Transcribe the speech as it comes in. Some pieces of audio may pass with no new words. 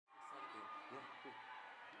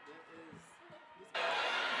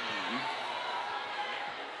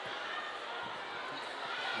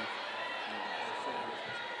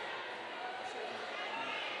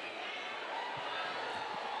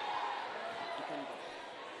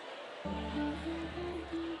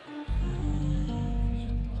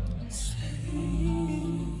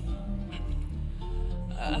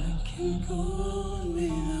I can't go on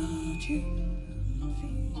without you.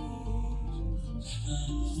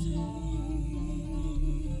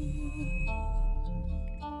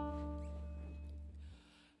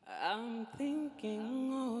 I'm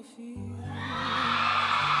thinking of you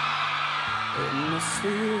in my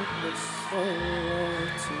sleepless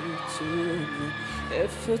solitude tonight.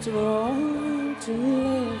 If it's wrong to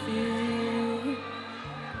love you,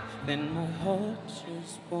 then my heart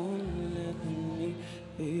just won't let me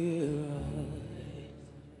be right.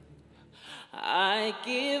 I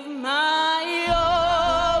give my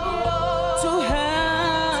all to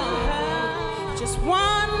have just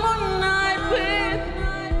one more night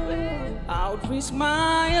without risk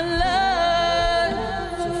my love.